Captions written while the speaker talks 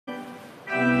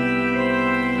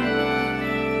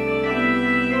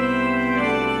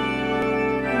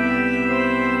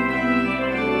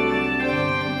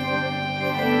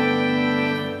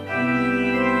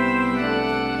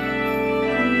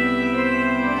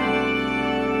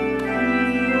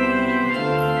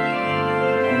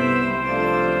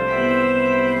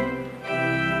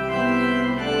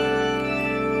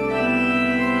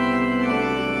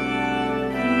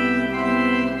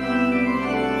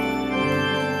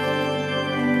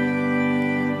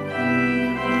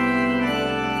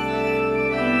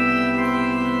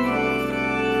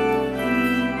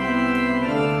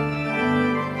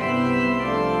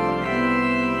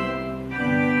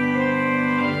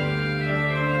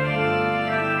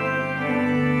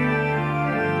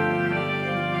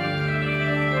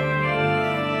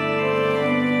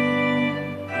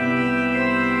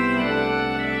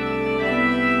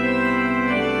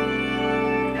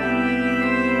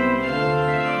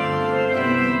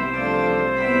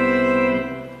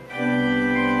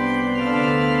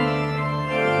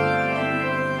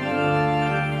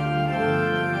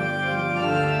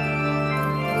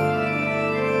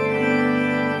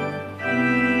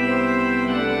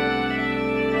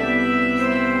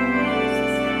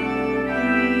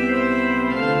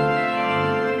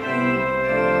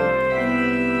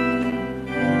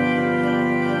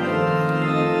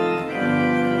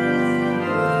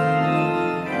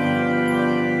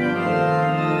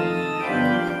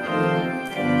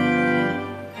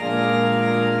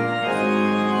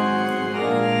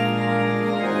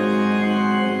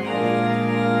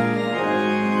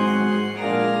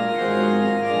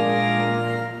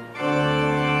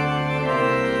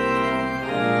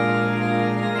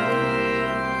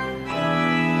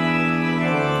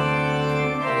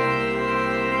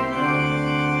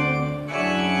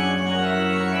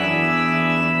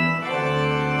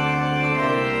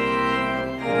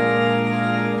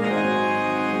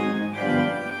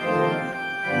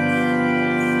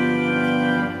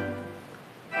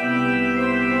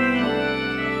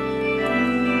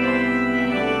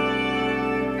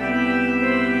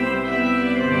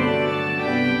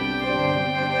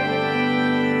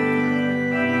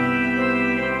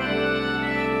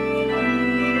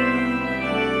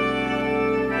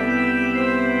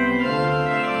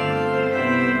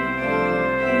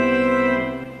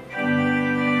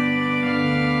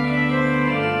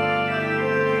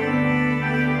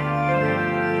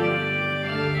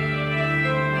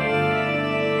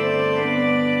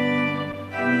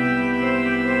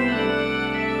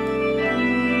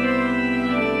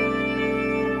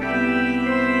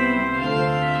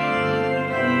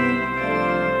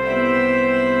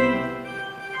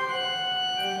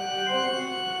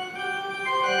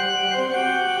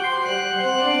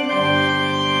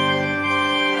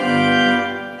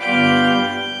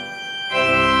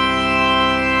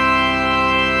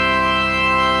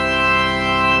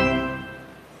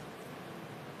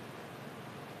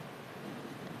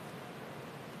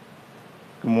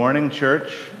morning,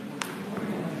 church.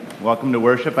 Welcome to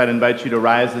worship. I'd invite you to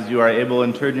rise as you are able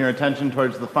and turn your attention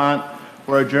towards the font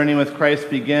where our journey with Christ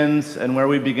begins and where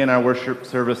we begin our worship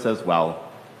service as well.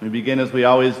 We begin as we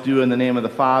always do in the name of the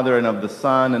Father and of the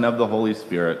Son and of the Holy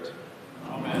Spirit.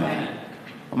 Amen.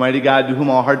 Almighty God, to whom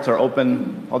all hearts are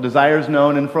open, all desires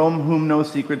known, and from whom no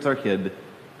secrets are hid,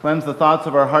 cleanse the thoughts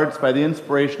of our hearts by the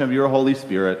inspiration of your Holy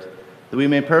Spirit, that we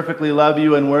may perfectly love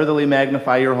you and worthily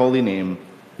magnify your holy name.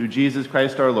 Through Jesus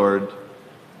Christ our Lord.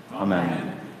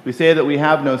 Amen. We say that we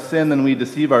have no sin, then we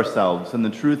deceive ourselves, and the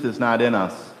truth is not in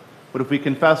us. But if we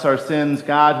confess our sins,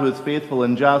 God, who is faithful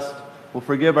and just, will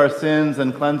forgive our sins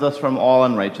and cleanse us from all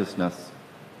unrighteousness.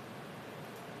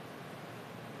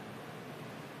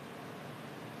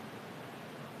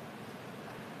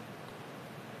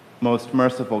 Most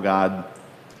merciful God,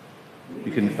 we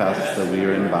confess that we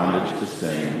are in bondage to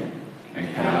sin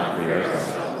and cannot free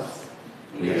ourselves.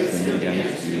 We have sinned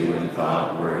against you in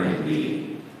thought, word, and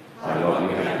deed, by what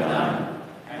we have done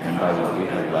and by what we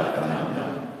have left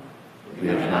undone. We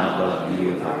have not loved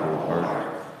you with our whole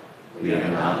heart. We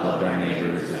have not loved our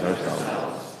neighbors as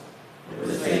ourselves. For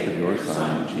the sake of your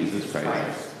Son, Jesus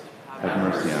Christ, have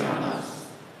mercy on us.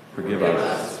 Forgive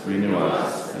us, renew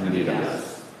us, and lead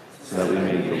us, so that we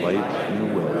may delight in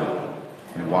your will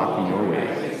and walk in your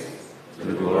ways, to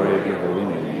the glory of your holy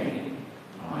name.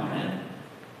 Amen.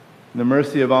 In the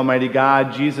mercy of Almighty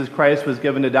God, Jesus Christ was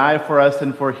given to die for us,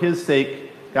 and for his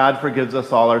sake, God forgives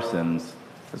us all our sins.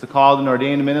 As a called and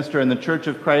ordained minister in the Church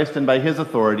of Christ and by his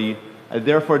authority, I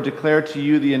therefore declare to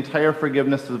you the entire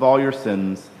forgiveness of all your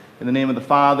sins, in the name of the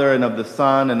Father, and of the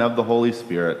Son, and of the Holy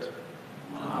Spirit.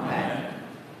 Amen.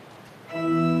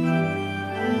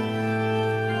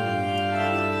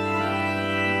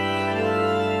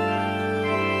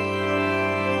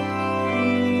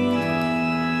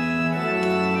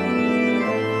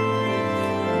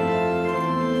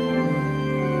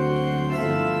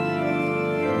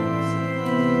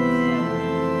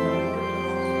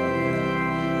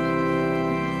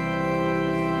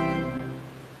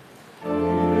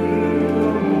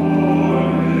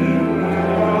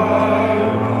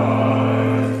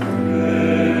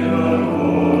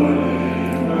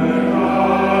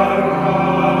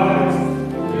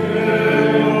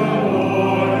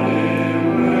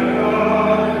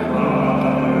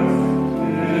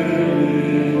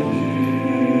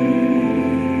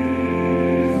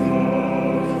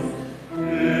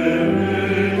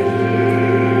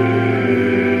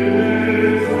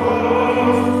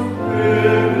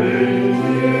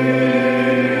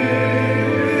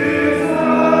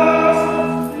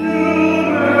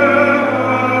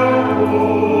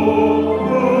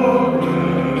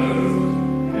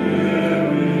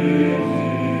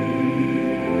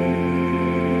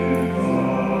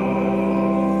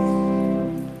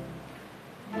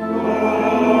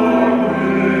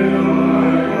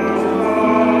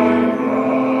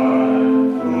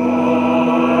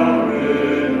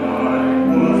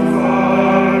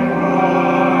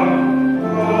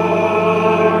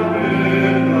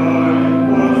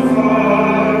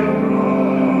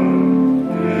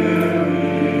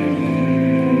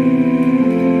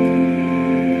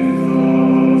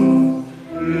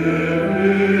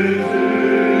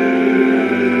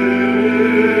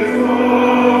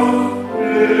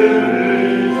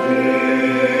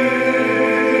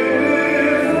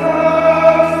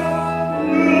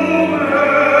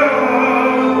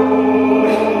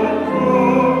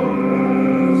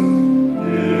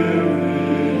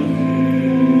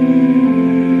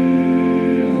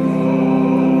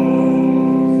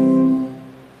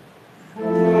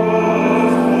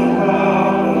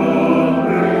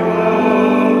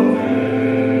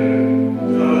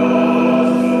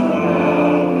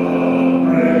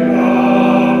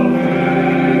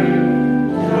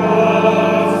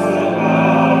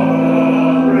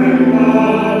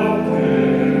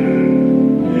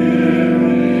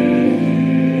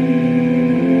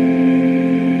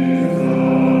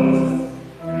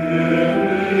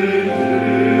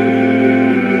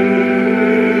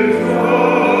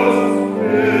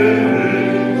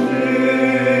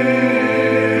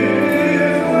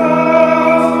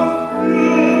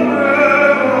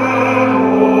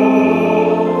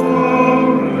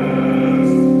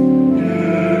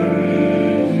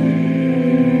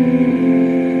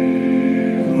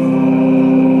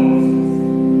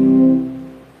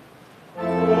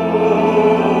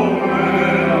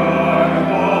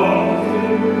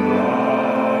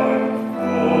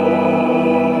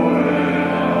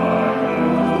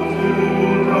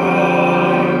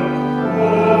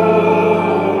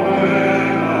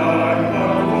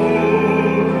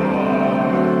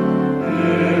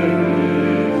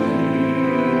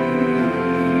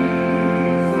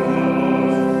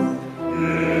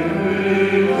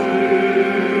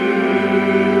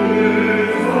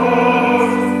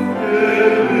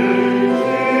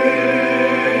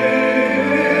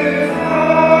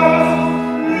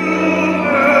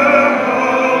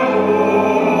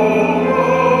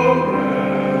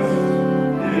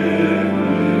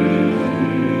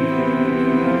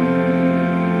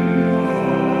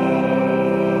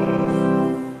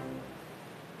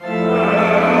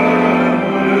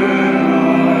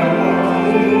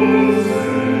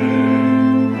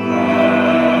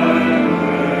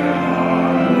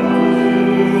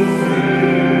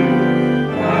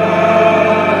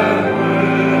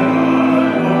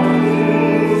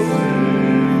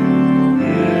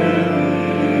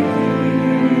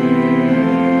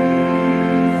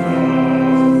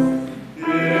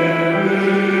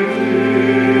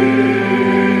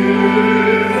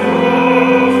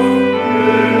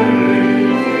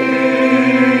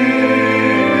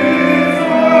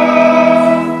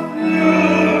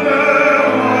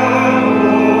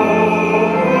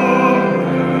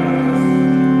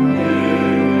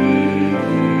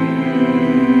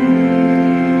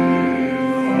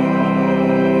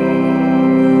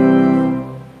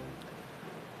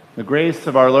 grace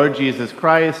of our Lord Jesus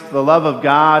Christ, the love of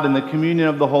God, and the communion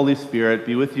of the Holy Spirit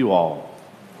be with you all.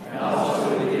 And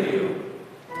also with you.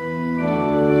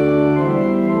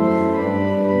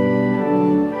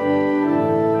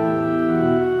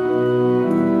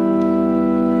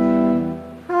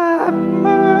 Have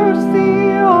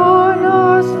mercy on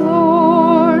us,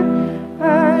 Lord,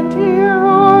 and hear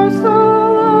our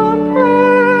solemn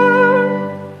prayer.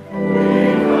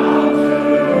 We come to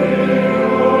hear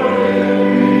your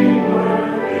living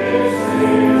word. It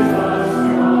saves us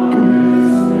from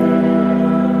despair.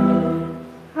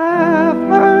 Have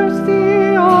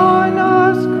mercy on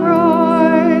us,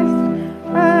 Christ,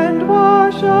 and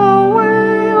wash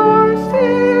away our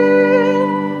sin.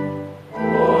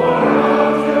 Pour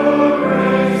out your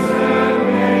grace and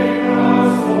make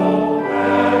us whole,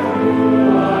 that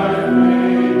new life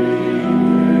may begin.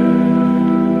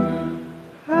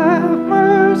 Have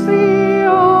mercy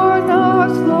on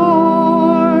us,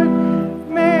 Lord.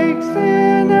 Make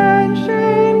sin and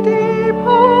shame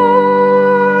depart.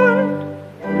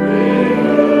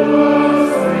 Renew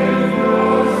us with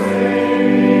your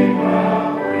saving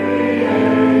power,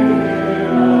 create in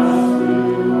us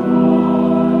new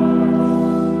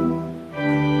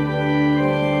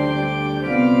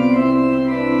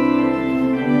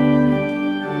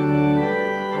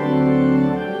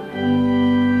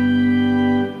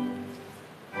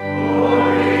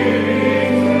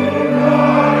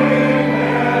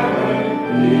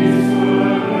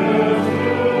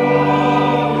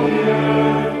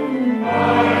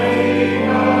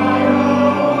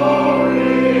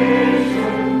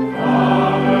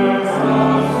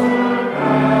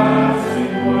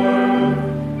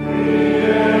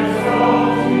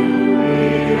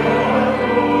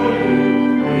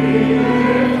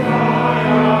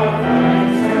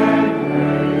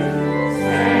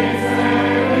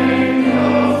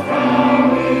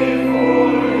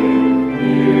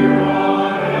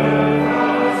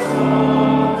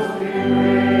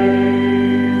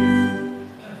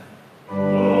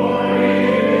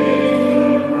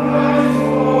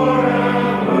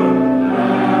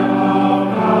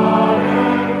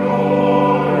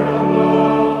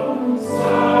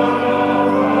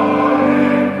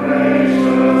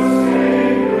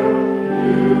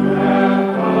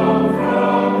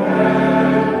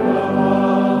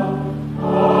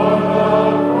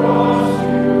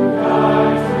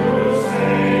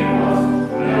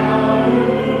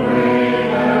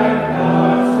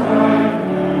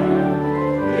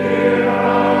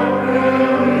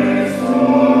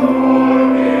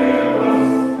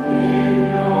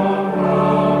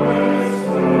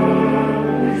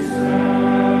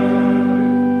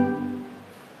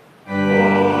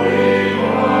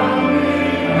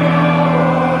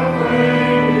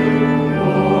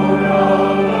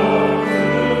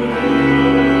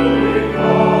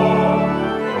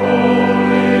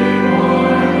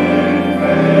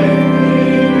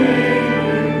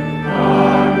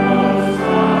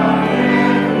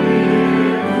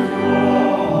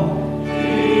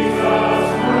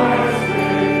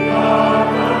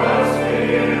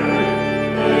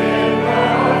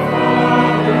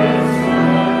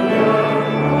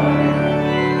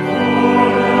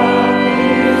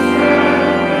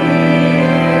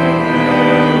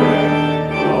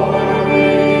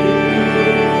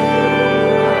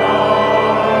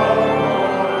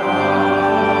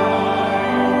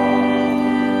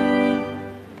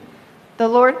The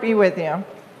Lord be with you.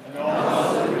 And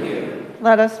also with you.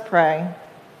 Let us pray.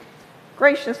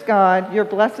 Gracious God, your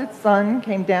blessed Son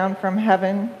came down from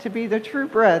heaven to be the true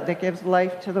bread that gives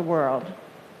life to the world.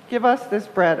 Give us this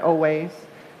bread always,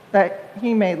 that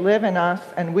he may live in us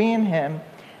and we in him,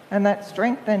 and that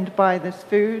strengthened by this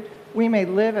food, we may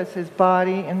live as his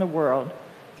body in the world.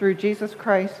 Through Jesus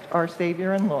Christ, our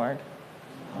Savior and Lord.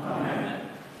 Amen.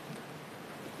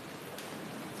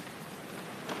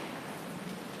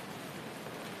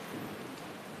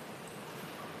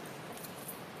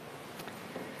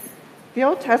 The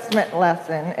Old Testament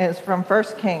lesson is from 1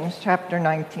 Kings chapter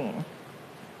 19.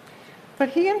 But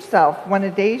he himself went a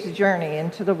day's journey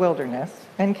into the wilderness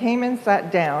and came and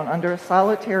sat down under a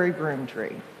solitary broom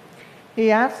tree. He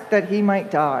asked that he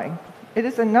might die. It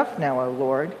is enough now, O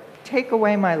Lord. Take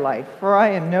away my life, for I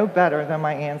am no better than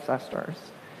my ancestors.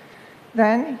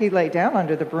 Then he lay down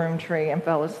under the broom tree and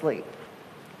fell asleep.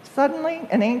 Suddenly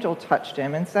an angel touched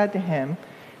him and said to him,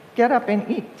 "Get up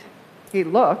and eat." He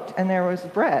looked, and there was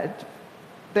bread.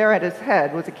 There at his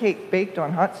head was a cake baked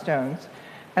on hot stones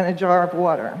and a jar of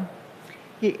water.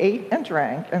 He ate and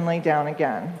drank and lay down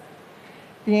again.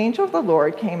 The angel of the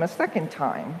Lord came a second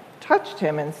time, touched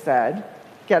him and said,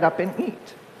 "Get up and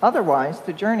eat, otherwise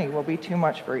the journey will be too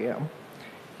much for you."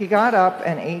 He got up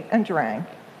and ate and drank.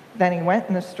 Then he went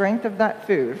in the strength of that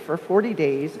food for 40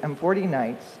 days and 40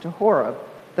 nights to Horeb,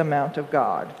 the mount of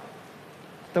God.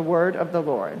 The word of the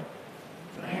Lord.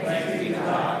 Thanks be to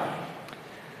God.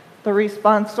 The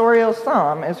responsorial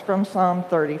psalm is from Psalm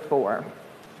 34.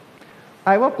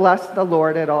 I will bless the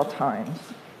Lord at all times.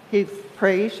 His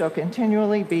praise shall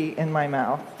continually be in my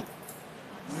mouth.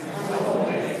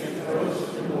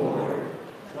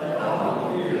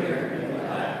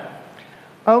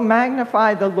 Oh,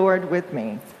 magnify the Lord with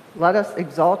me. Let us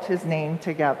exalt his name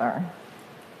together.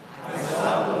 I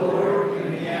sought the Lord,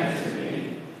 and he answered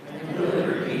me, and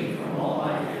delivered me from all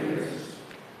my fears.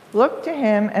 Look to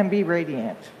him and be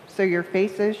radiant, so your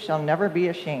faces shall never be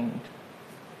ashamed.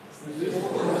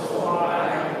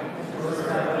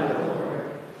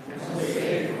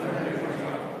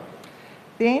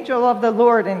 The angel of the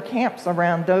Lord encamps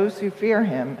around those who fear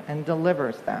him and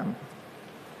delivers them.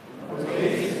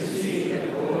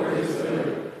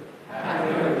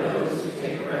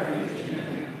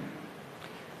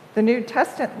 The New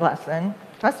Testament lesson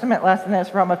is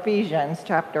from Ephesians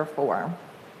chapter 4.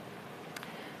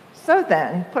 So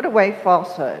then, put away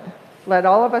falsehood. Let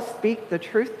all of us speak the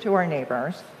truth to our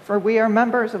neighbors, for we are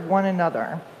members of one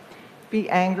another. Be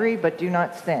angry, but do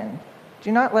not sin.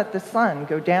 Do not let the sun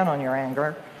go down on your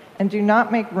anger, and do not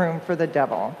make room for the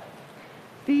devil.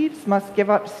 Thieves must give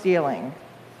up stealing.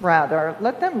 Rather,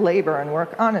 let them labor and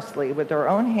work honestly with their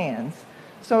own hands,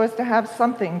 so as to have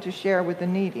something to share with the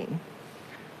needy.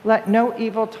 Let no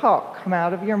evil talk come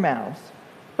out of your mouths,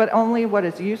 but only what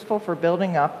is useful for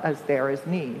building up as there is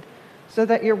need, so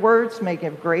that your words may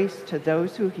give grace to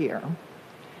those who hear.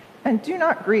 And do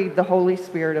not grieve the Holy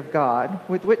Spirit of God,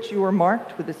 with which you were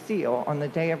marked with a seal on the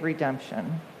day of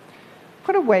redemption.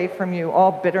 Put away from you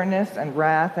all bitterness and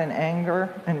wrath and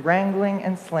anger and wrangling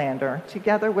and slander,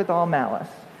 together with all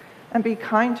malice. And be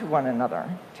kind to one another,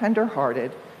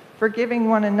 tender-hearted, forgiving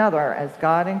one another as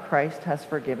God in Christ has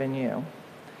forgiven you.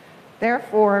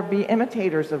 Therefore, be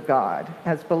imitators of God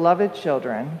as beloved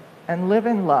children, and live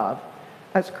in love,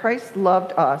 as Christ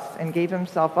loved us and gave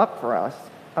himself up for us,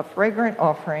 a fragrant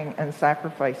offering and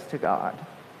sacrifice to God.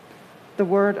 The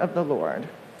word of the Lord.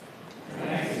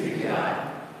 Thanks be to God.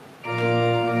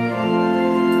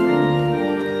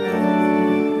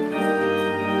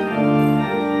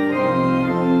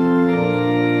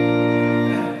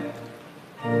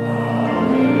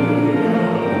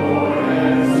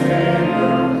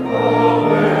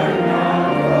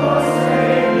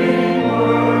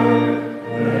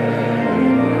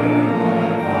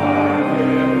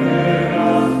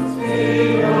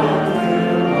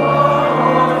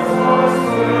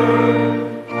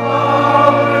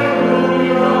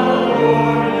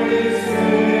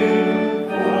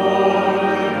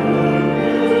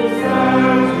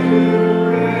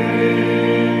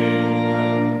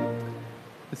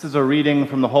 This is a reading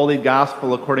from the Holy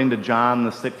Gospel according to John,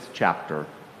 the 6th chapter.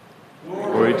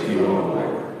 Glory to you, O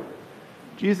Lord.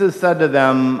 Jesus said to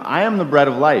them, I am the bread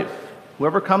of life.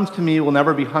 Whoever comes to me will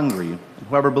never be hungry, and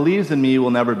whoever believes in me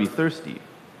will never be thirsty.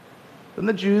 Then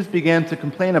the Jews began to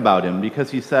complain about him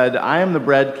because he said, I am the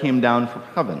bread came down from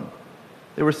heaven.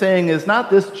 They were saying, is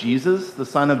not this Jesus, the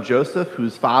son of Joseph,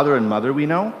 whose father and mother we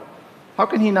know? How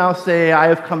can he now say, I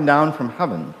have come down from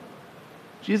heaven?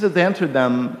 Jesus answered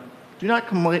them, do not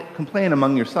complain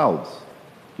among yourselves.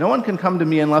 No one can come to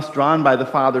me unless drawn by the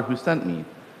Father who sent me,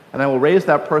 and I will raise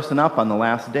that person up on the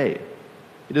last day.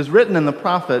 It is written in the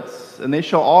prophets, and they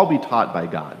shall all be taught by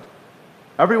God.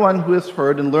 Everyone who has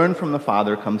heard and learned from the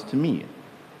Father comes to me.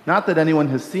 Not that anyone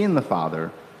has seen the Father,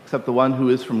 except the one who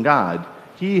is from God.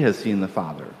 He has seen the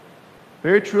Father.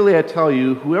 Very truly I tell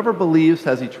you, whoever believes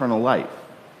has eternal life.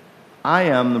 I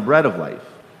am the bread of life.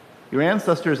 Your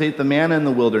ancestors ate the manna in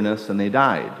the wilderness, and they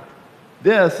died.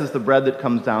 This is the bread that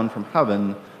comes down from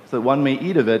heaven, so that one may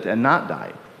eat of it and not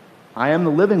die. I am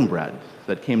the living bread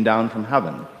that came down from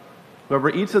heaven. Whoever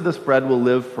eats of this bread will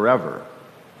live forever.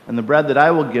 And the bread that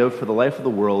I will give for the life of the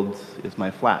world is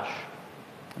my flesh.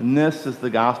 And this is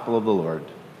the gospel of the Lord.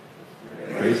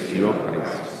 Praise to you, O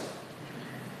Christ.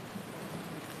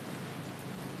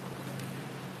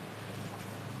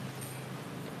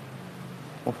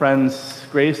 Well, friends,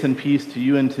 grace and peace to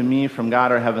you and to me from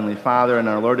God our Heavenly Father and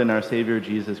our Lord and our Savior,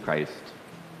 Jesus Christ.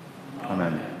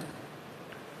 Amen.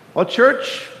 Well,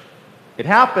 church, it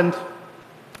happened.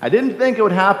 I didn't think it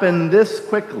would happen this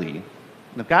quickly.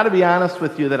 And I've got to be honest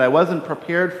with you that I wasn't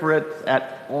prepared for it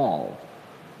at all.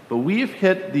 But we've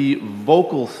hit the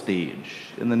vocal stage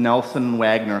in the Nelson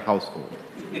Wagner household.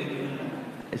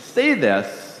 I say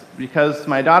this because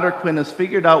my daughter Quinn has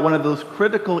figured out one of those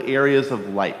critical areas of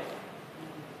life.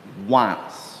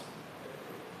 Wants.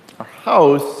 Our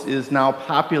house is now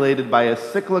populated by a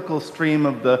cyclical stream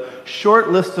of the short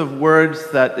list of words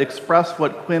that express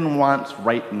what Quinn wants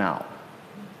right now.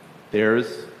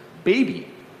 There's baby,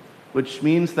 which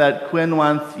means that Quinn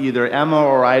wants either Emma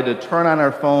or I to turn on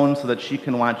our phone so that she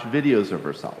can watch videos of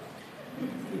herself.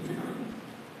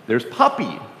 There's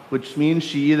puppy, which means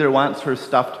she either wants her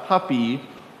stuffed puppy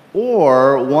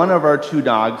or one of our two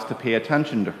dogs to pay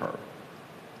attention to her.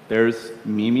 There's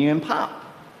Mimi and Pop,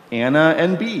 Anna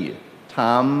and Bee,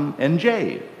 Tom and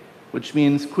Jay, which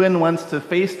means Quinn wants to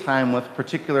FaceTime with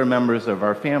particular members of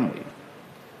our family.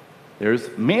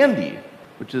 There's Mandy,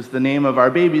 which is the name of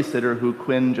our babysitter who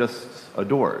Quinn just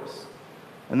adores.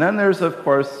 And then there's, of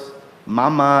course,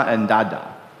 Mama and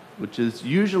Dada, which is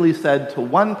usually said to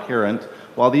one parent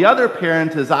while the other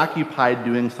parent is occupied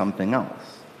doing something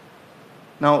else.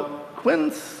 Now,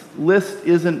 Quinn's list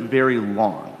isn't very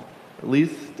long, at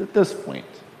least at this point,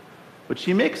 but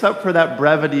she makes up for that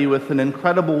brevity with an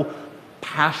incredible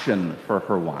passion for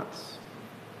her wants.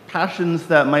 Passions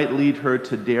that might lead her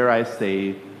to, dare I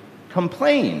say,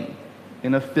 complain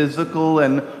in a physical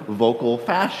and vocal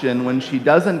fashion when she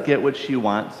doesn't get what she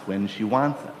wants when she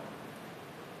wants it.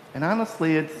 And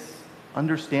honestly, it's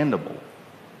understandable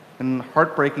and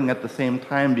heartbreaking at the same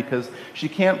time because she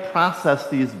can't process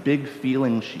these big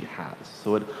feelings she has.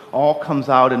 So it all comes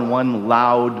out in one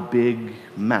loud, big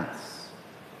mess.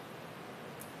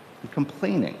 And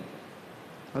complaining.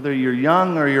 Whether you're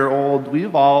young or you're old,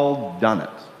 we've all done it.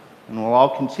 And we'll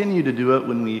all continue to do it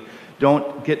when we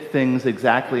don't get things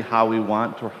exactly how we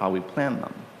want or how we plan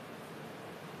them.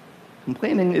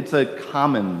 Complaining, it's a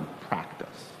common practice.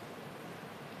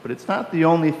 But it's not the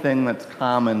only thing that's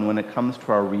common when it comes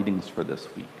to our readings for this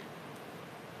week.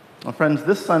 Well, friends,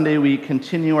 this Sunday we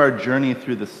continue our journey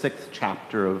through the 6th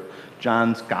chapter of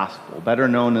John's Gospel, better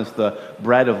known as the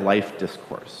Bread of Life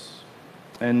discourse.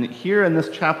 And here in this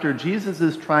chapter, Jesus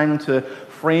is trying to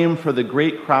frame for the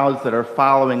great crowds that are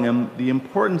following him the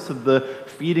importance of the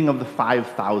feeding of the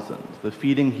 5,000, the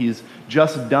feeding he's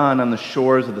just done on the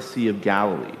shores of the Sea of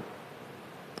Galilee.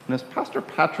 And as Pastor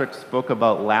Patrick spoke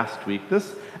about last week,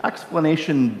 this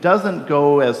explanation doesn't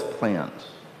go as planned.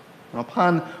 And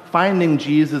upon finding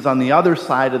Jesus on the other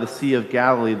side of the Sea of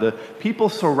Galilee, the people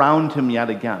surround him yet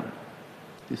again.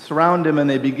 They surround him and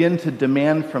they begin to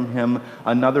demand from him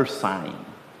another sign,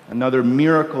 another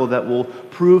miracle that will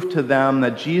prove to them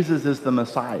that Jesus is the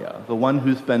Messiah, the one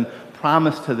who's been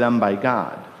promised to them by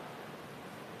God.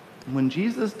 And when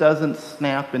Jesus doesn't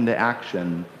snap into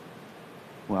action,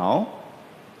 well,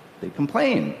 they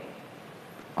complain.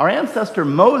 Our ancestor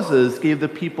Moses gave the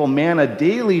people manna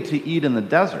daily to eat in the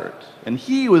desert, and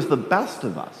he was the best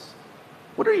of us.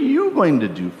 What are you going to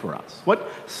do for us?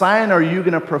 What sign are you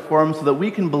going to perform so that we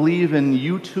can believe in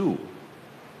you too?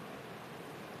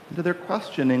 And to their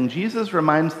questioning, Jesus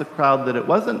reminds the crowd that it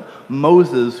wasn't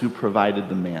Moses who provided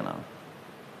the manna,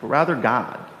 but rather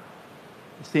God,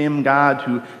 the same God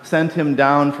who sent him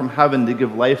down from heaven to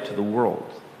give life to the world.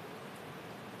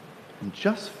 And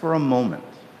just for a moment,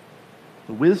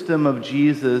 the wisdom of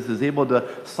Jesus is able to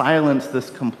silence this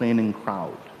complaining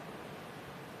crowd.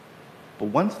 But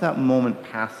once that moment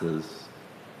passes,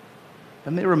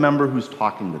 then they remember who's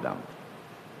talking to them.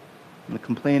 And the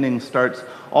complaining starts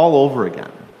all over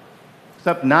again,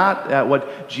 except not at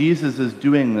what Jesus is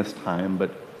doing this time,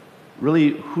 but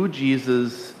really who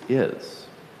Jesus is.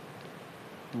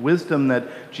 The wisdom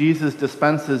that Jesus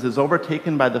dispenses is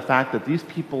overtaken by the fact that these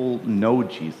people know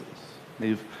Jesus.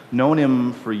 They've known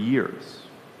him for years.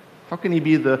 How can he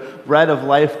be the bread of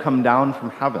life come down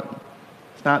from heaven?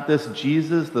 It's not this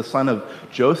Jesus, the son of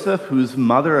Joseph, whose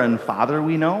mother and father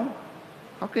we know?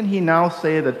 How can he now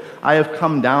say that I have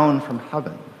come down from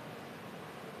heaven?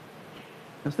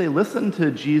 As they listen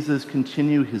to Jesus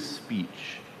continue his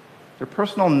speech, their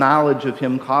personal knowledge of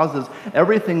him causes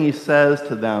everything he says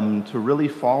to them to really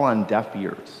fall on deaf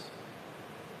ears.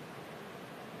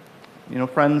 You know,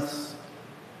 friends,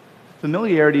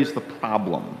 familiarity is the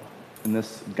problem in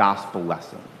this gospel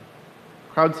lesson.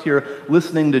 Crowds here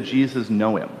listening to Jesus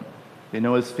know him. They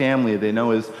know his family. They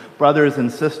know his brothers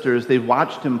and sisters. They've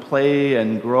watched him play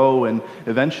and grow and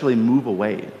eventually move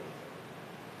away.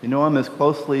 They know him as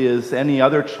closely as any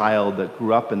other child that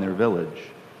grew up in their village.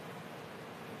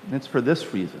 And it's for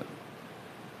this reason,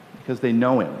 because they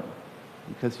know him,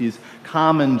 because he's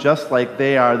common just like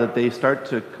they are, that they start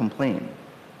to complain.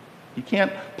 He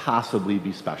can't possibly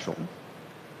be special.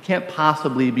 He can't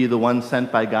possibly be the one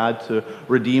sent by God to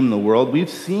redeem the world. We've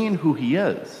seen who he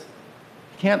is.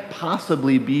 He can't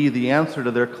possibly be the answer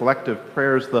to their collective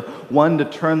prayers, the one to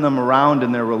turn them around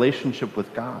in their relationship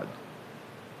with God.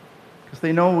 Because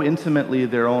they know intimately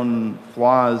their own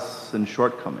flaws and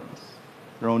shortcomings.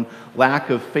 their own lack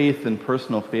of faith and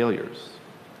personal failures.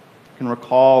 They can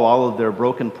recall all of their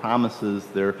broken promises,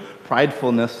 their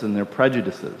pridefulness and their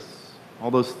prejudices,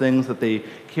 all those things that they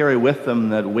carry with them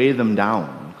that weigh them down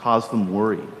and cause them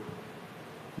worry.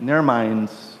 In their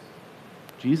minds,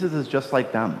 Jesus is just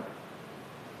like them.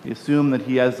 They assume that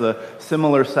he has a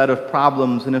similar set of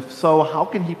problems, and if so, how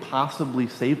can he possibly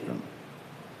save them?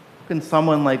 How can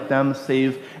someone like them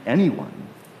save anyone,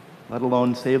 let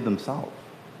alone save themselves?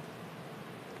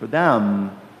 For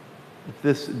them, if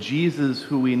this Jesus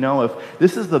who we know, if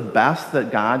this is the best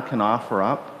that God can offer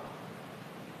up,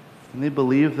 then they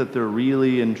believe that they're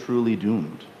really and truly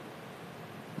doomed.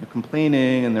 Their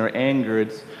complaining and their anger,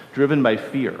 it's driven by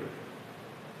fear.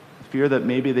 Fear that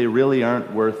maybe they really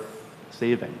aren't worth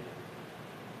saving.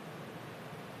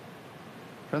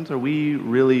 Friends, are we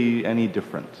really any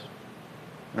different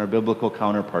than our biblical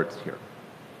counterparts here?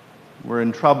 We're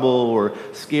in trouble or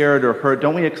scared or hurt.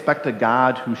 Don't we expect a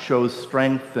God who shows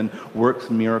strength and works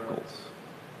miracles?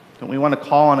 Don't we want to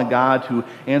call on a God who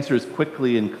answers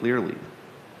quickly and clearly?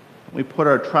 Don't we put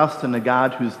our trust in a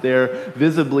God who's there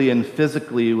visibly and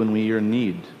physically when we are in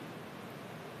need?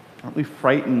 Aren't we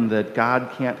frightened that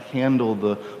God can't handle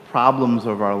the problems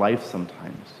of our life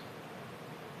sometimes?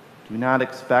 Do we not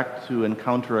expect to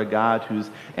encounter a God who's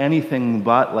anything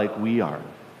but like we are?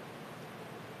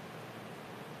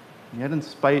 And yet, in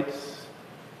spite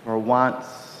of our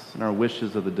wants and our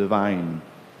wishes of the divine,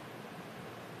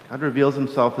 God reveals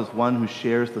himself as one who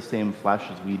shares the same flesh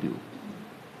as we do,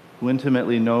 who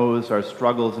intimately knows our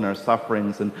struggles and our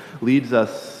sufferings and leads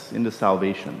us into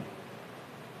salvation.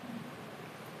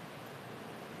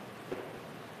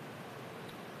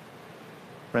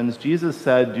 Friends, Jesus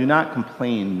said, "Do not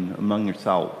complain among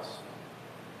yourselves."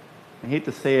 I hate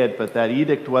to say it, but that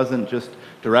edict wasn't just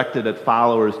directed at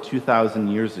followers 2,000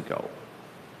 years ago.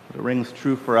 But it rings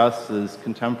true for us as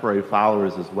contemporary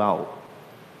followers as well.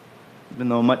 Even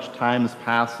though much time has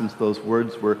passed since those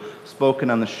words were spoken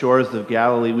on the shores of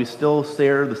Galilee, we still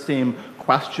share the same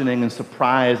questioning and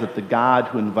surprise at the God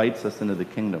who invites us into the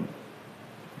kingdom.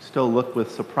 We still look with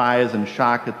surprise and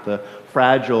shock at the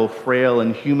fragile, frail,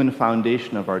 and human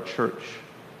foundation of our church,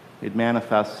 made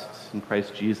manifest in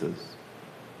Christ Jesus.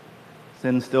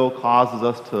 Sin still causes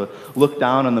us to look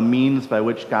down on the means by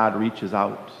which God reaches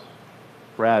out.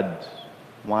 Bread,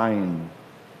 wine,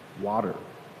 water.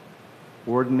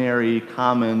 Ordinary,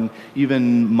 common,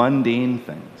 even mundane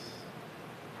things.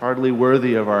 Hardly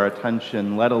worthy of our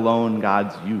attention, let alone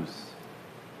God's use.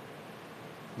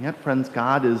 And yet, friends,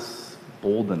 God is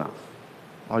bold enough,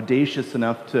 audacious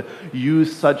enough to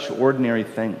use such ordinary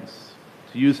things,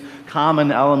 to use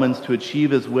common elements to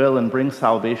achieve his will and bring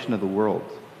salvation to the world.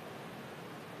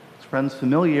 Friends,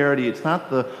 familiarity, it's not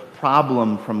the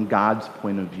problem from God's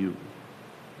point of view.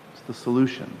 It's the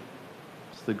solution.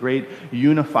 It's the great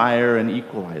unifier and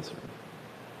equalizer.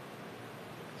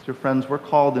 So, friends, we're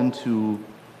called into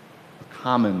a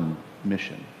common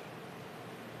mission.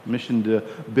 A mission to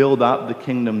build up the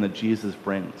kingdom that Jesus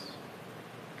brings.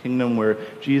 A kingdom where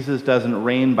Jesus doesn't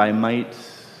reign by might,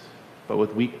 but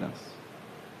with weakness.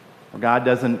 Where God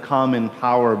doesn't come in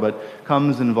power, but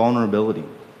comes in vulnerability.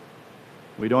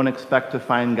 We don't expect to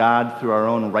find God through our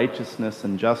own righteousness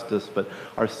and justice, but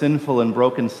our sinful and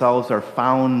broken selves are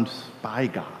found by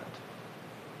God,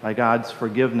 by God's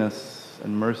forgiveness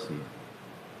and mercy.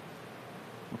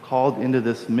 We're called into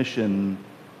this mission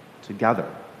together.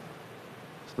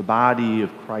 It's the body of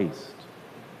Christ,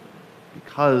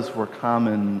 because we're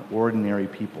common, ordinary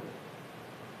people.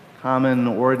 Common,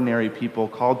 ordinary people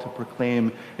called to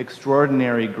proclaim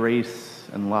extraordinary grace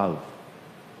and love.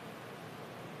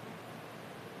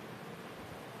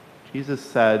 Jesus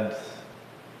said,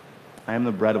 "I am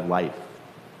the bread of life.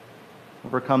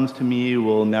 Whoever comes to me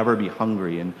will never be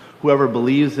hungry, and whoever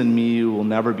believes in me will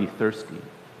never be thirsty."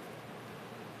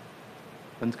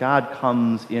 Friends, God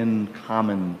comes in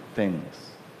common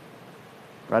things.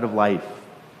 Bread of life,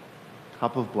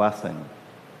 cup of blessing,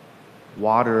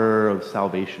 water of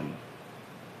salvation.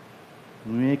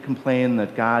 We may complain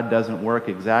that God doesn't work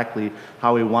exactly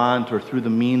how we want or through the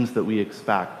means that we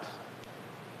expect.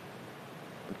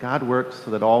 But God works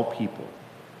so that all people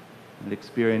would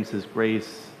experience his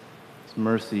grace, his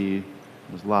mercy,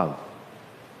 his love,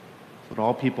 so that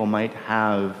all people might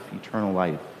have eternal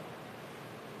life.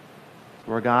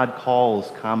 So where God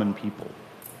calls common people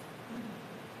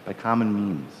by common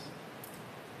means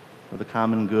for the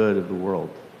common good of the world.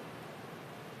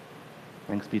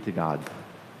 Thanks be to God.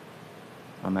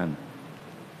 Amen.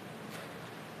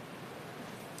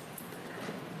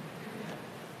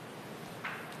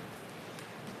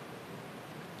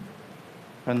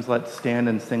 Friends, let's stand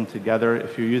and sing together.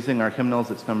 If you're using our hymnals,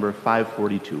 it's number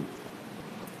 542.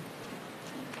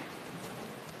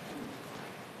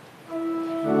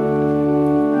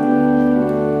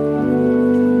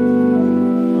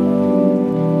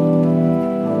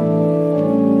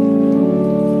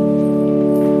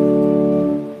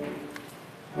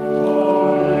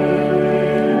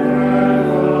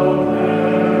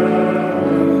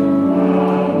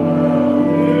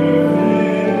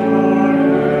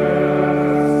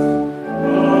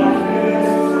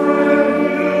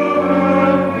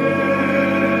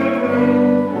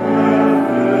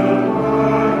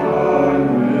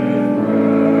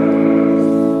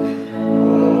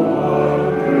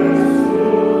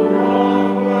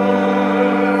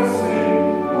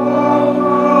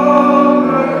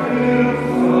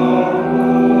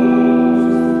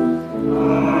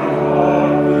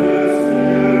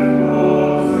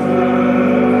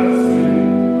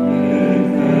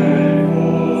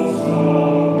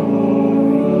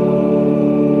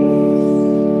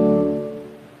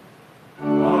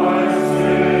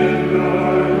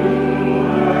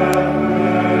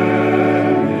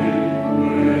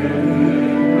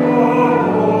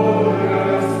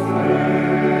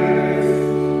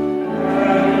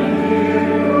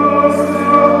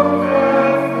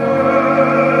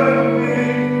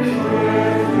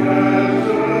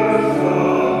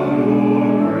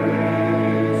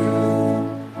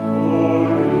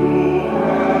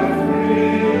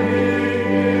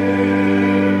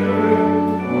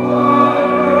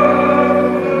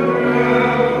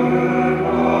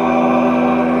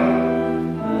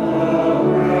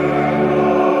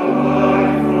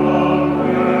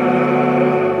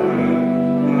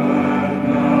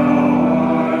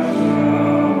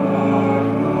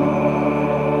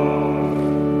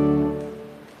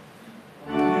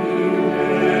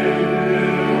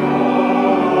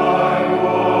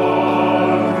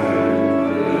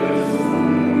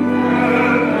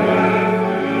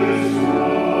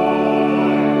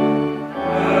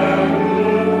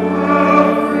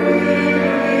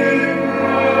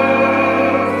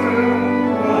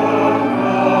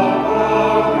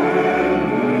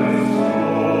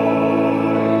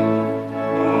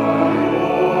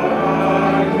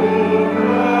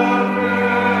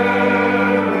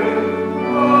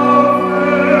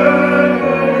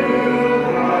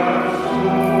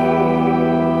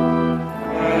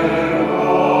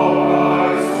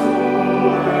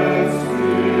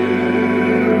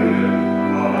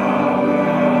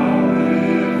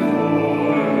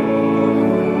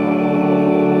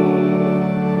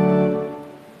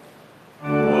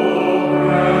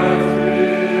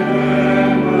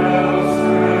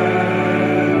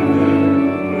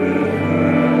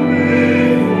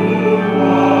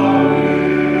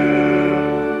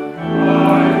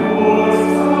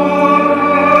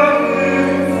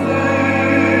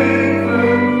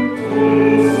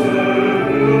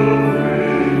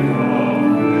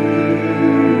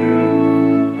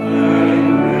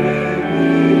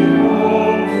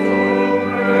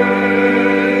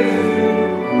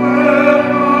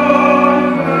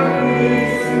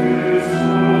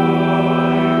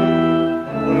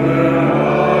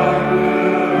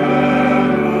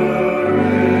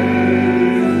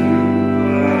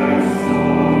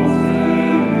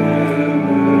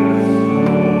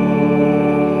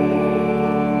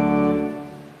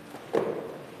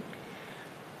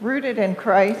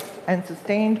 Christ and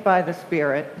sustained by the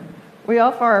Spirit, we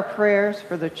offer our prayers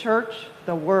for the church,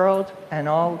 the world, and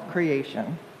all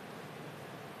creation.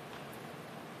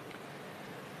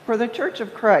 For the Church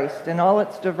of Christ in all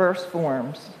its diverse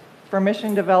forms, for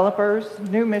mission developers,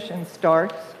 new mission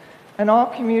starts, and all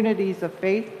communities of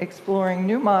faith exploring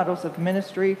new models of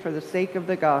ministry for the sake of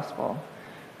the gospel,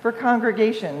 for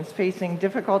congregations facing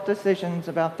difficult decisions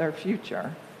about their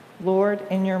future, Lord,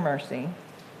 in your mercy.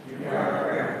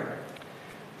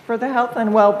 For the health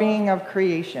and well-being of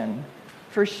creation,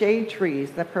 for shade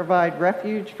trees that provide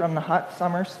refuge from the hot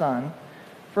summer sun,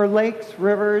 for lakes,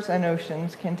 rivers, and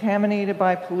oceans contaminated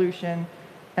by pollution,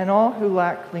 and all who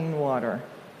lack clean water,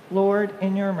 Lord,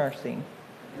 in your mercy.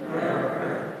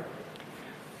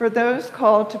 For those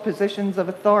called to positions of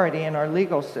authority in our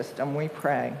legal system, we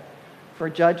pray. For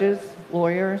judges,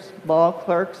 lawyers, law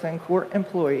clerks, and court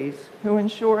employees who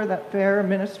ensure that fair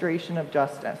administration of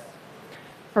justice.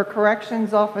 For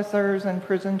corrections officers and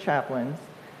prison chaplains,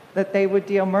 that they would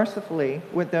deal mercifully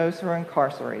with those who are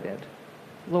incarcerated.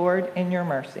 Lord, in your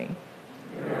mercy.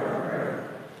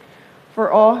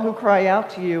 For all who cry out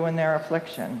to you in their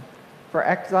affliction, for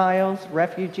exiles,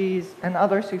 refugees, and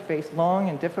others who face long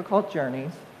and difficult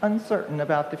journeys, uncertain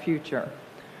about the future,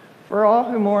 for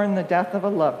all who mourn the death of a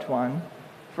loved one,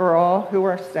 for all who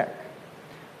are sick.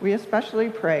 We especially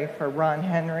pray for Ron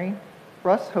Henry,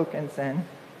 Russ Hokinson,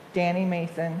 Danny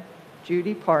Mason,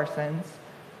 Judy Parsons,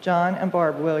 John and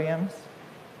Barb Williams,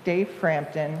 Dave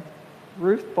Frampton,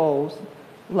 Ruth Bowles,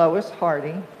 Lois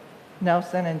Hardy,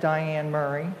 Nelson and Diane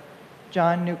Murray,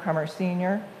 John Newcomer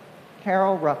Sr.,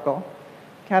 Carol Ruckel,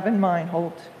 Kevin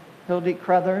Meinholt, Hildy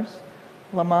Crothers,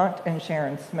 Lamont and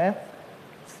Sharon Smith,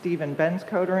 Stephen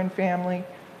Benscoter and family,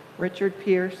 Richard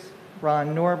Pierce,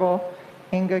 Ron Norval,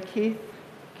 Inga Keith,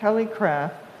 Kelly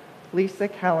Kraft, Lisa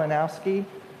Kalinowski,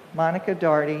 Monica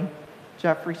Darty,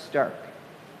 Jeffrey Sturck.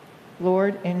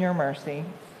 Lord, in your mercy.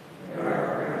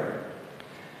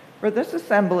 For this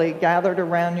assembly gathered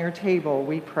around your table,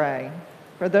 we pray.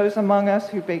 For those among us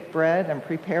who bake bread and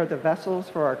prepare the vessels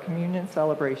for our communion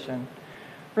celebration.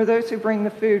 For those who bring the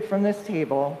food from this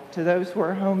table to those who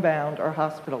are homebound or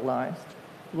hospitalized.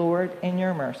 Lord, in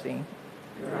your mercy.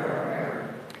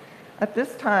 At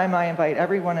this time, I invite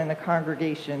everyone in the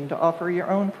congregation to offer your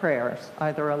own prayers,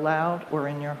 either aloud or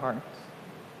in your hearts.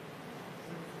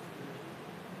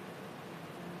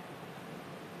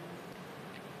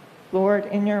 Lord,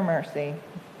 in your mercy.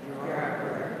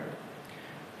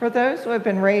 For those who have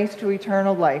been raised to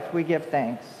eternal life, we give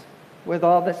thanks. With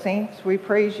all the saints, we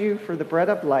praise you for the bread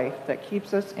of life that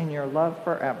keeps us in your love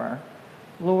forever.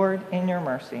 Lord, in your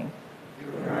mercy.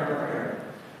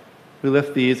 We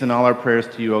lift these and all our prayers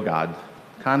to you, O God,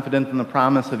 confident in the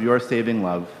promise of your saving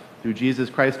love. Through Jesus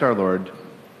Christ our Lord.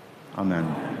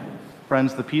 Amen.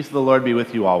 Friends, the peace of the Lord be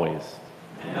with you always.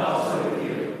 And also with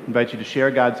you. I invite you to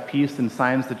share God's peace in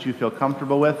signs that you feel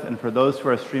comfortable with, and for those who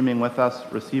are streaming with us,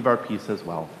 receive our peace as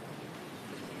well.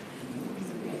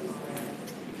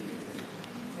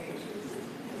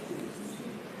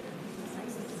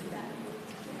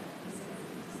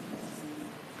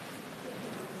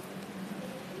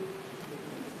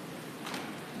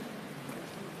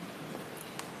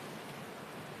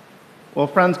 Well,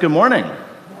 friends, good morning.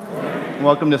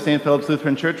 Welcome to St. Philip's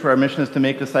Lutheran Church, where our mission is to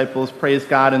make disciples, praise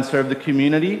God, and serve the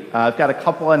community. I've got a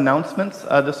couple announcements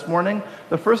this morning.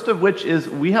 The first of which is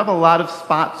we have a lot of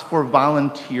spots for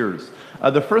volunteers.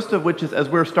 The first of which is as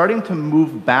we're starting to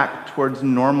move back towards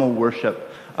normal worship,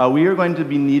 we are going to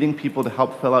be needing people to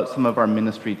help fill out some of our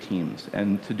ministry teams.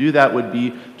 And to do that would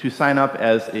be to sign up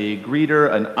as a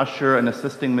greeter, an usher, an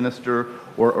assisting minister,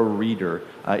 or a reader.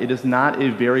 It is not a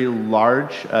very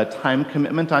large time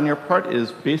commitment on your part. It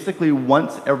is basically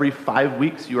once every 5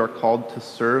 weeks you are called to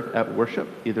serve at worship,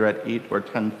 either at 8 or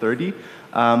 10:30.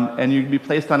 And you'd be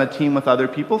placed on a team with other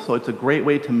people, so it's a great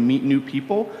way to meet new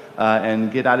people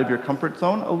and get out of your comfort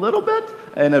zone a little bit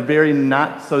in a very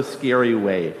not so scary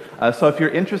way. So if you're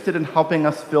interested in helping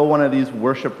us fill one of these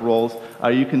worship roles,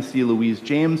 you can see Louise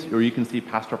James or you can see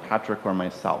Pastor Patrick or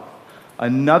myself.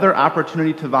 Another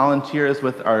opportunity to volunteer is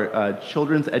with our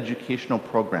children's educational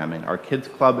programming, our kids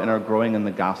club and our Growing in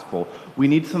the Gospel. We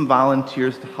need some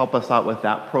volunteers to help us out with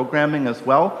that programming as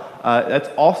well. That's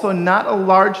also not a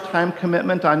large time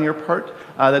commitment on your part.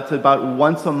 That's about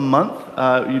once a month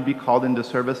you'd be called into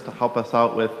service to help us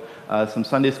out with some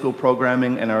Sunday school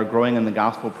programming and our Growing in the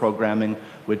Gospel programming,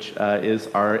 which is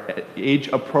our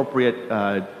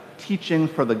age-appropriate teaching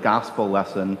for the gospel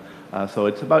lesson. So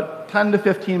it's about 10 to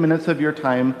 15 minutes of your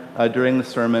time during the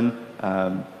sermon.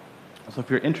 So if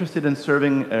you're interested in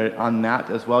serving on that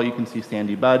as well, you can see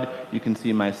Sandy Budd, you can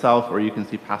see myself, or you can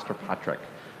see Pastor Patrick.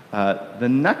 The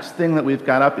next thing that we've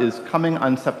got up is coming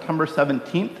on September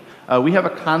 17th. We have a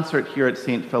concert here at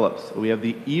St. Philip's. We have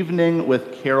the Evening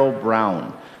with Carol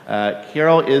Brown.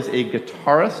 Carol is a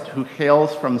guitarist who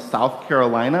hails from South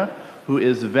Carolina, who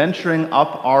is venturing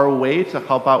up our way to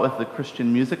help out with the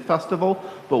Christian Music Festival,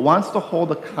 but wants to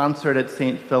hold a concert at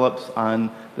St. Philip's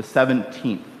on the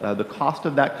 17th. The cost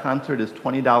of that concert is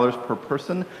 $20 per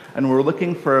person, and we're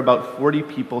looking for about 40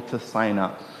 people to sign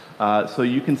up. So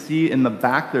you can see in the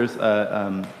back, there's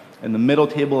in the middle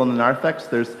table in the narthex,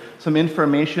 there's some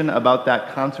information about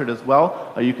that concert as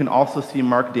well. You can also see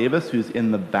Mark Davis, who's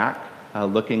in the back,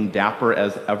 looking dapper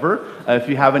as ever, if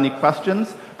you have any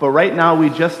questions. But right now,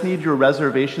 we just need your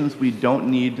reservations. We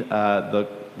don't need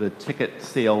the ticket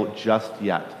sale just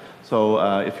yet.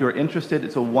 So if you're interested,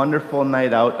 it's a wonderful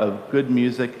night out of good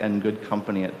music and good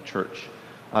company at church.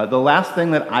 The last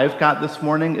thing that I've got this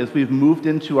morning is we've moved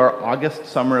into our August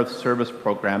Summer of Service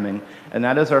programming, and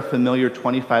that is our familiar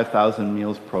 25,000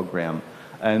 Meals program.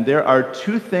 And there are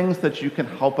two things that you can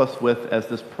help us with as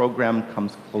this program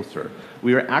comes closer.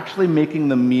 We are actually making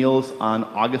the meals on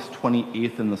August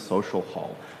 28th in the social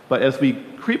hall. But as we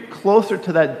creep closer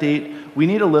to that date, we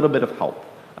need a little bit of help.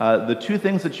 The two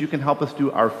things that you can help us do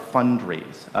are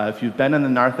fundraise. If you've been in the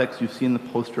narthex, you've seen the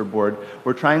poster board.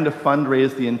 We're trying to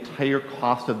fundraise the entire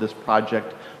cost of this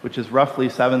project, which is roughly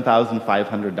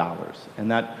 $7,500. And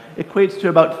that equates to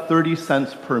about 30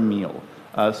 cents per meal.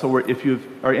 So if you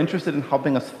are interested in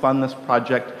helping us fund this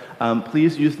project,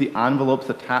 please use the envelopes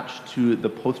attached to the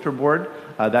poster board.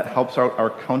 That helps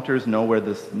our counters know where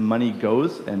this money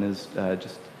goes and is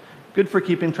just good for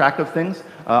keeping track of things.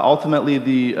 Ultimately,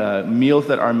 the meals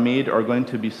that are made are going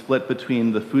to be split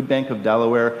between the Food Bank of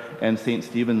Delaware and St.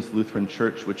 Stephen's Lutheran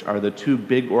Church, which are the two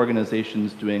big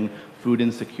organizations doing food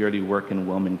insecurity work in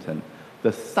Wilmington.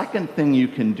 The second thing you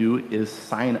can do is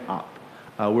sign up.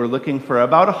 We're looking for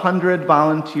about 100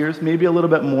 volunteers, maybe a little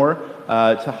bit more,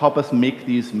 to help us make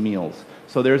these meals.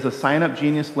 So there's a Sign Up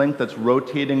Genius link that's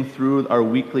rotating through our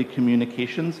weekly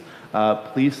communications.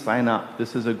 Please sign up.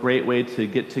 This is a great way to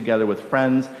get together with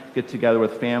friends, get together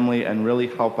with family, and really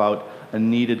help out a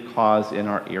needed cause in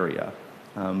our area.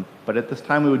 But at this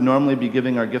time, we would normally be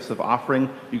giving our gifts of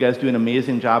offering. You guys do an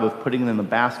amazing job of putting it in the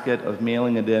basket, of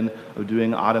mailing it in, of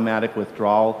doing automatic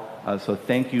withdrawal. So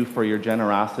thank you for your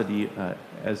generosity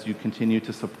as you continue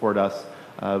to support us.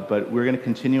 But we're going to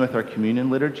continue with our communion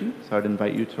liturgy, so I'd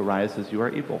invite you to rise as you are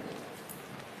able.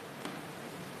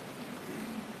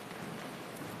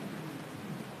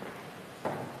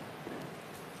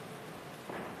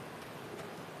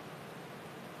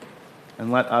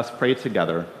 And let us pray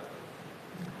together.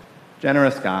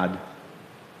 Generous God,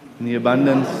 in the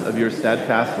abundance of your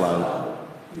steadfast love,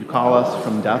 you call us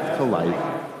from death to life,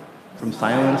 from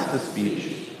silence to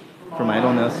speech, from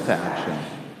idleness to action.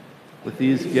 With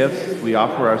these gifts, we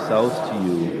offer ourselves to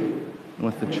you, and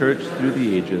with the church through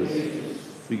the ages,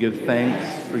 we give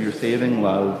thanks for your saving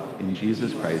love in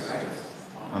Jesus Christ.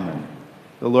 Amen.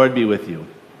 The Lord be with you.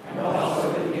 And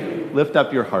also with you. Lift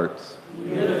up your hearts. We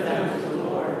lift them to the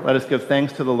Lord. Let us give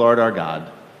thanks to the Lord our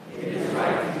God. It is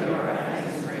right to give our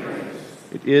thanks and praise.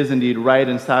 It is indeed right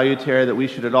and salutary that we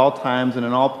should at all times and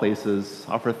in all places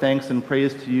offer thanks and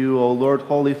praise to you, O Lord,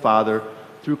 Holy Father,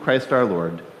 through Christ our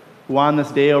Lord, who on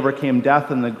this day overcame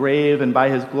death and the grave, and by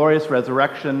his glorious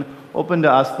resurrection opened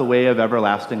to us the way of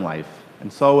everlasting life.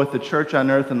 And so with the church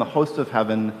on earth and the host of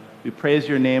heaven, we praise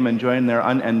your name and join their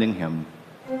unending hymn.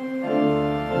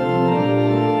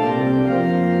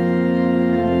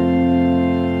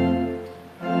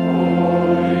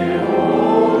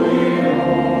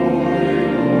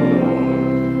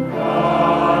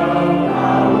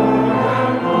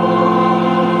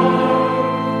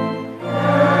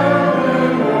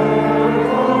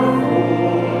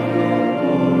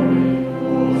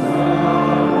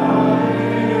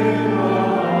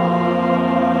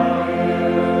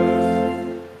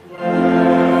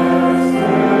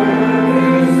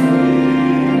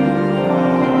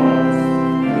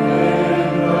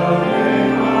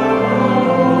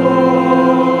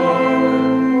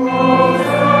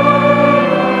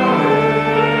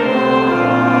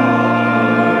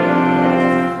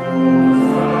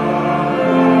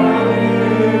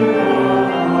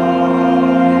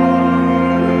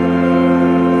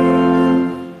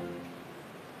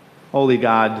 Holy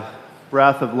God,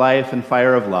 breath of life and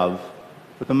fire of love,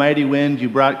 with a mighty wind you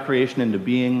brought creation into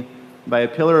being. By a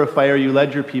pillar of fire you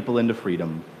led your people into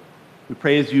freedom. We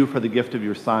praise you for the gift of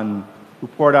your Son, who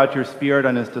poured out your Spirit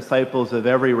on his disciples of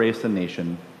every race and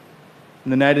nation.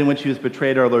 In the night in which he was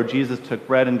betrayed, our Lord Jesus took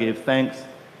bread and gave thanks.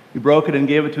 He broke it and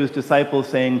gave it to his disciples,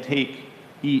 saying, "Take,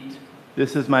 eat.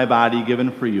 This is my body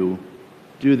given for you.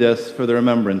 Do this for the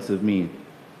remembrance of me.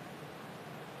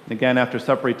 And again, after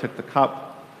supper, he took the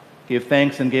cup, gave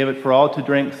thanks, and gave it for all to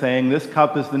drink, saying, "This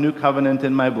cup is the new covenant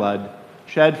in my blood,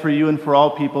 shed for you and for all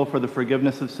people for the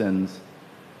forgiveness of sins.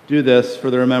 Do this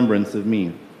for the remembrance of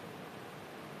me."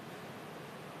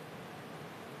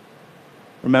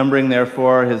 Remembering,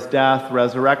 therefore, his death,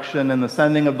 resurrection, and the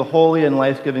sending of the Holy and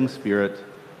life-giving Spirit,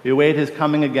 we await his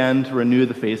coming again to renew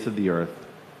the face of the earth.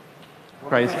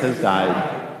 Christ has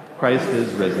died. Christ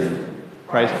is risen.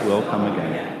 Christ will come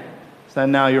again.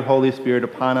 Send now your Holy Spirit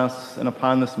upon us and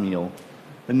upon this meal.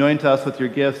 Anoint us with your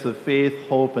gifts of faith,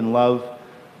 hope, and love,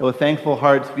 that with thankful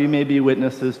hearts we may be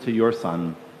witnesses to your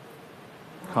Son.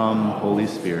 Come, Holy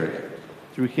Spirit.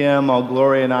 Through him all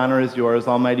glory and honor is yours,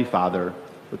 Almighty Father,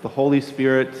 with the Holy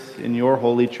Spirit in your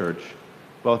holy church,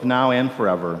 both now and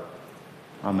forever.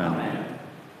 Amen. Amen.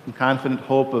 In confident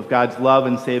hope of God's love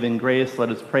and saving grace, let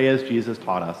us pray as Jesus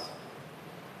taught us.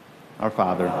 Our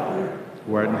Father,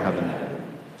 who art in heaven,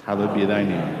 hallowed be thy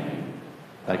name.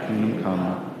 Thy kingdom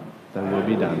come, thy will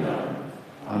be done,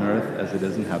 on earth as it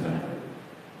is in heaven.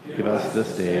 Give us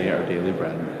this day our daily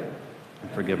bread,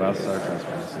 and forgive us our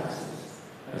trespasses,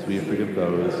 as we forgive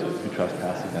those who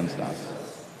trespass against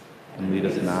us. And lead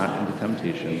us not into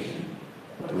temptation,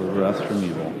 but deliver us from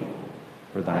evil.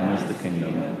 For thine is the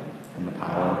kingdom, and the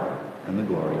power, and the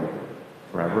glory,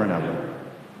 forever and ever.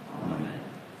 Amen.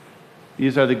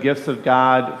 These are the gifts of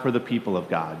God for the people of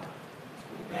God.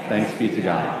 Thanks be to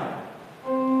God.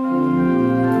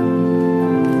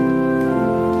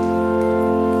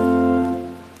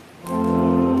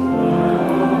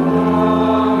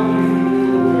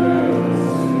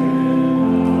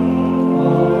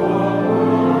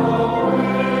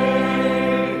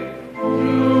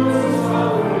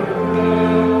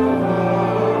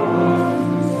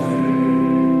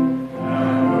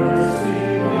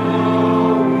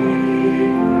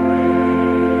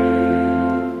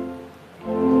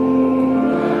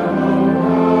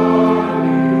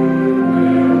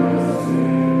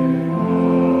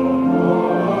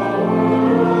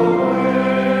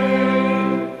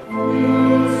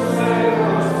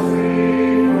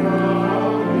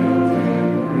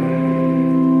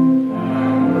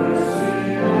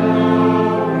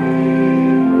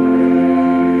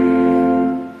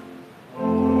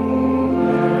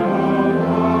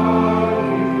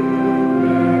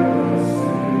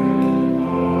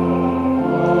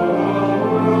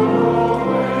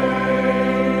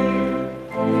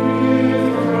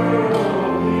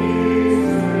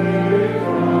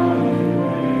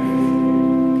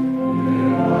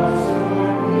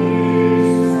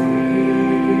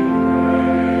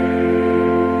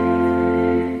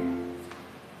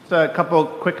 A couple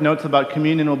quick notes about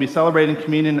communion. We'll be celebrating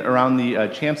communion around the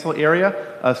chancel area,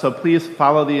 so please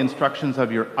follow the instructions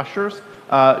of your ushers.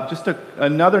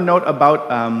 Another note about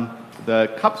the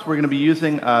cups we're going to be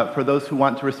using for those who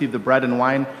want to receive the bread and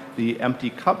wine, the empty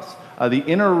cups. The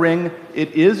inner ring,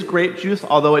 it is grape juice,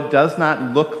 although it does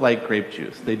not look like grape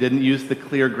juice. They didn't use the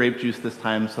clear grape juice this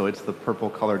time, so it's the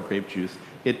purple-colored grape juice.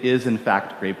 It is, in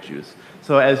fact, grape juice.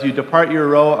 So as you depart your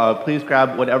row, please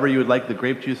grab whatever you would like, the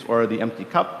grape juice or the empty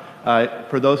cup.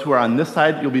 For those who are on this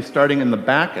side, you'll be starting in the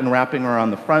back and wrapping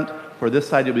around the front. For this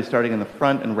side, you'll be starting in the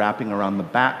front and wrapping around the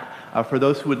back. For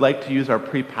those who would like to use our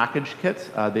pre-packaged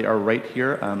kits, they are right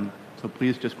here. So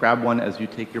please just grab one as you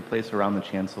take your place around the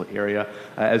chancel area.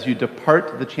 As you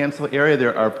depart the chancel area,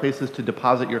 there are places to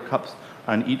deposit your cups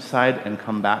on each side and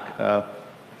come back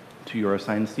to your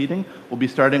assigned seating. We'll be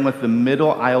starting with the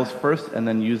middle aisles first and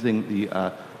then using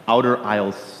the outer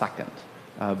aisles second.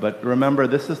 But remember,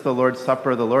 this is the Lord's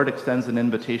Supper. The Lord extends an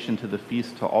invitation to the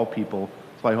feast to all people,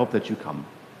 so I hope that you come.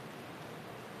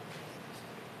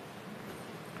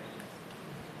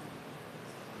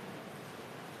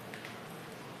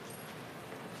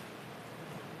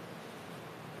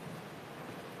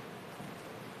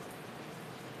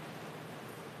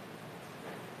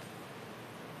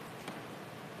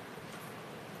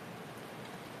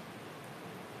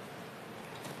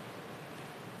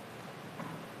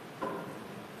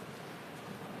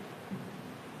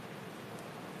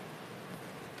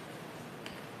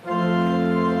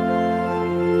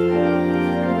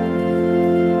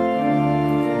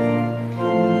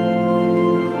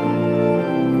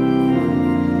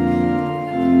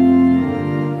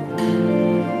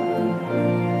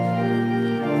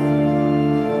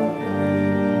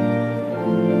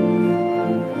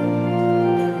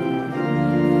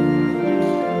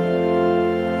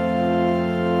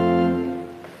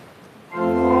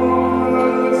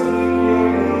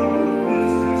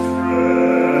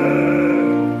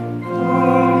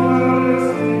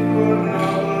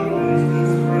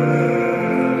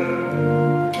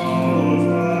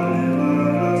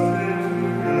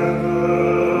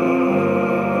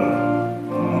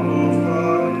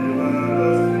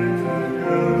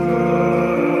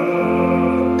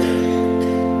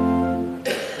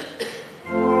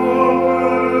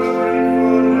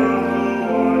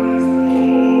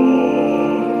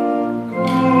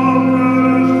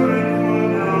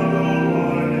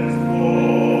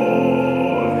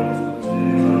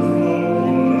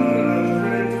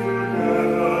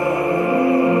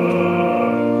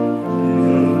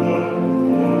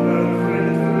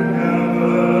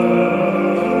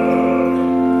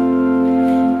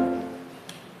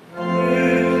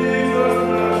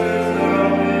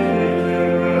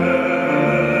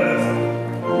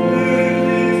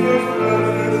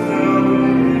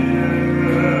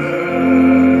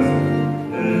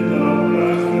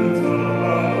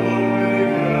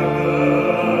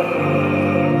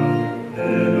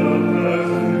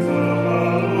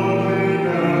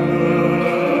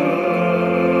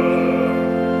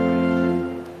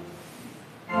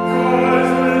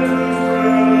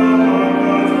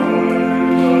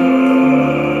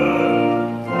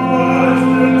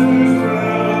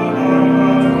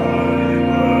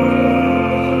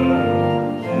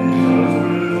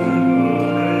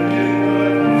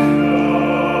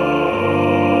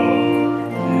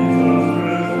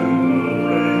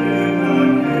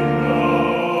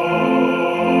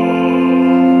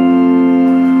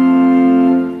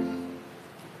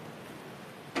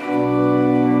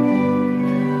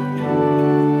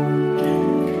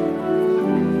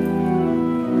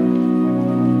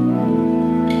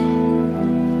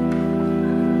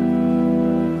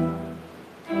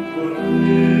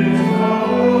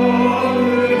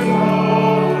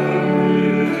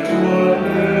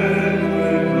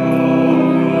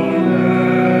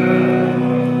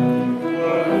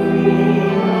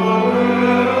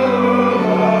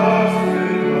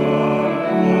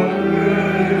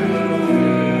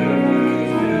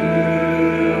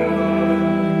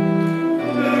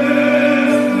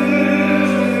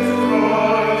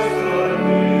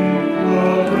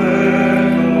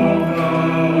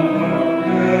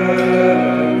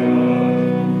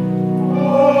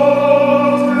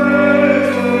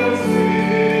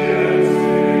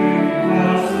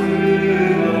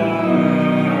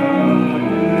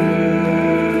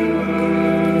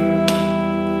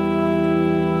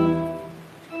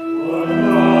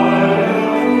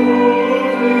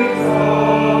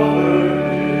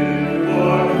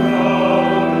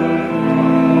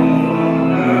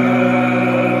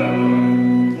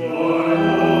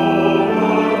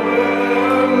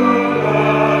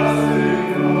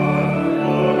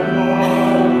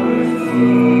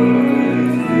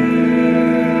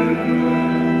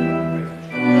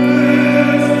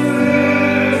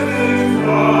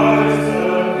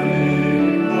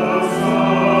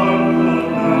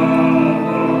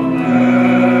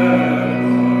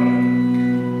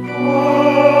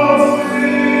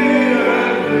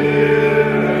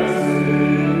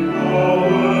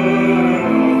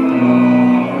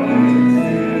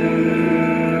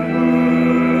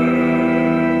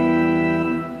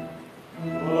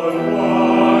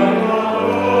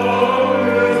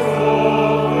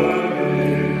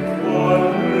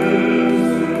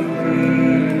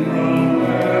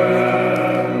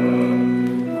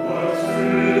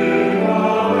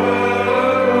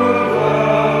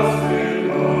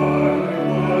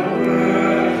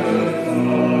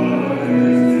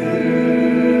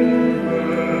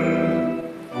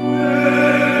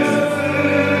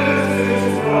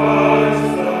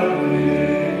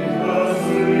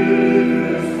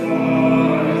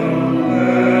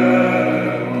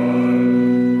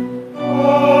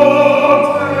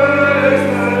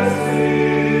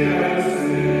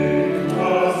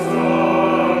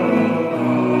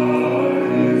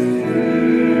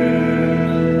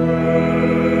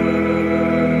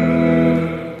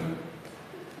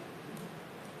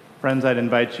 Friends, I'd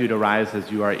invite you to rise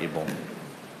as you are able.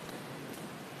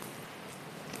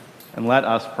 And let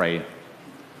us pray.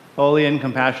 Holy and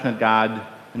compassionate God,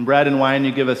 in bread and wine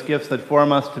you give us gifts that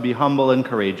form us to be humble and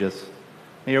courageous.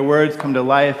 May your words come to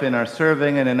life in our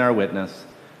serving and in our witness,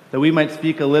 that we might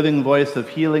speak a living voice of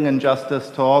healing and justice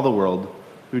to all the world,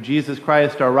 through Jesus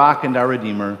Christ, our rock and our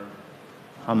Redeemer.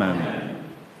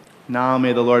 Amen. Now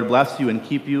may the Lord bless you and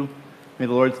keep you. May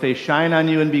the Lord's face shine on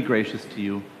you and be gracious to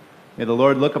you. May the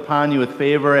Lord look upon you with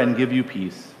favor and give you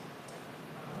peace.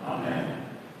 Amen.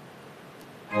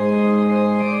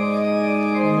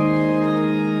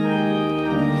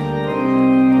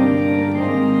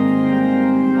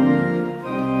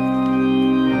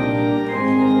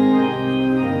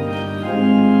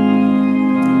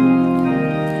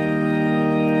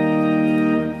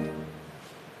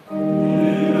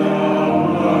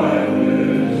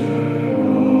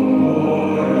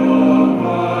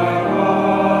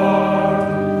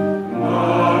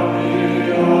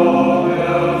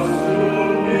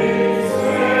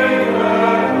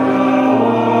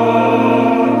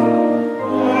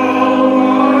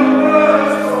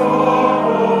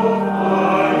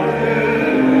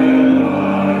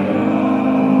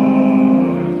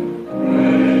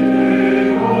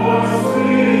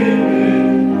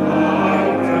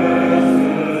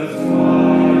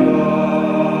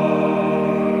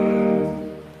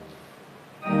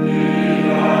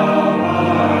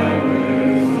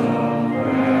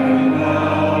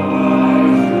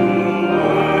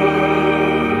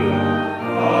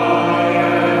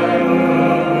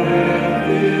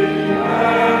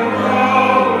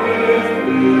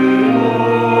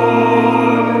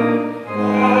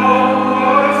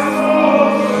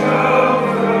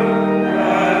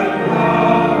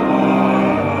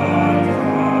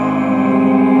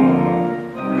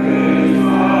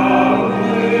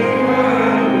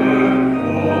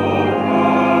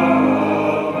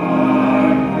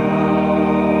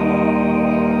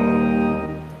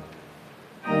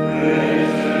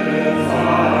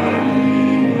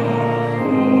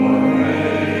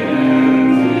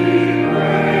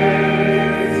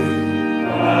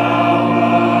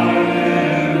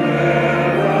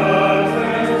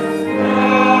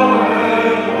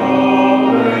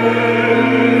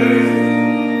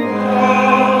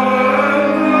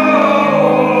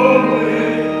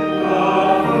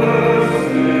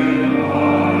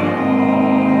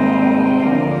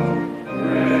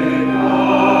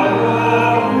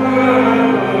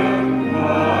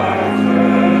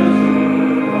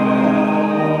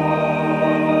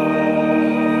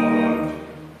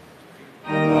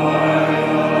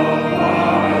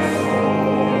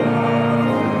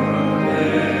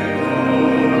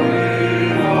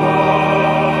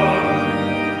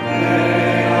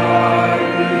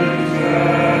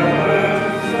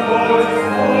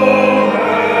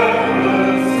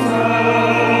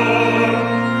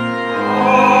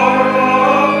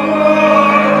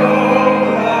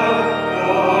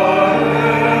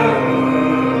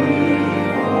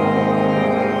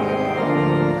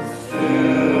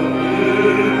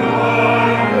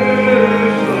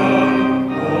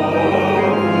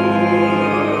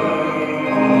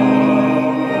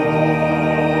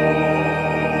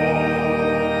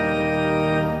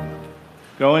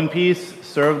 Go in peace,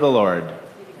 serve the Lord.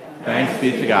 Thanks be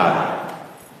to God.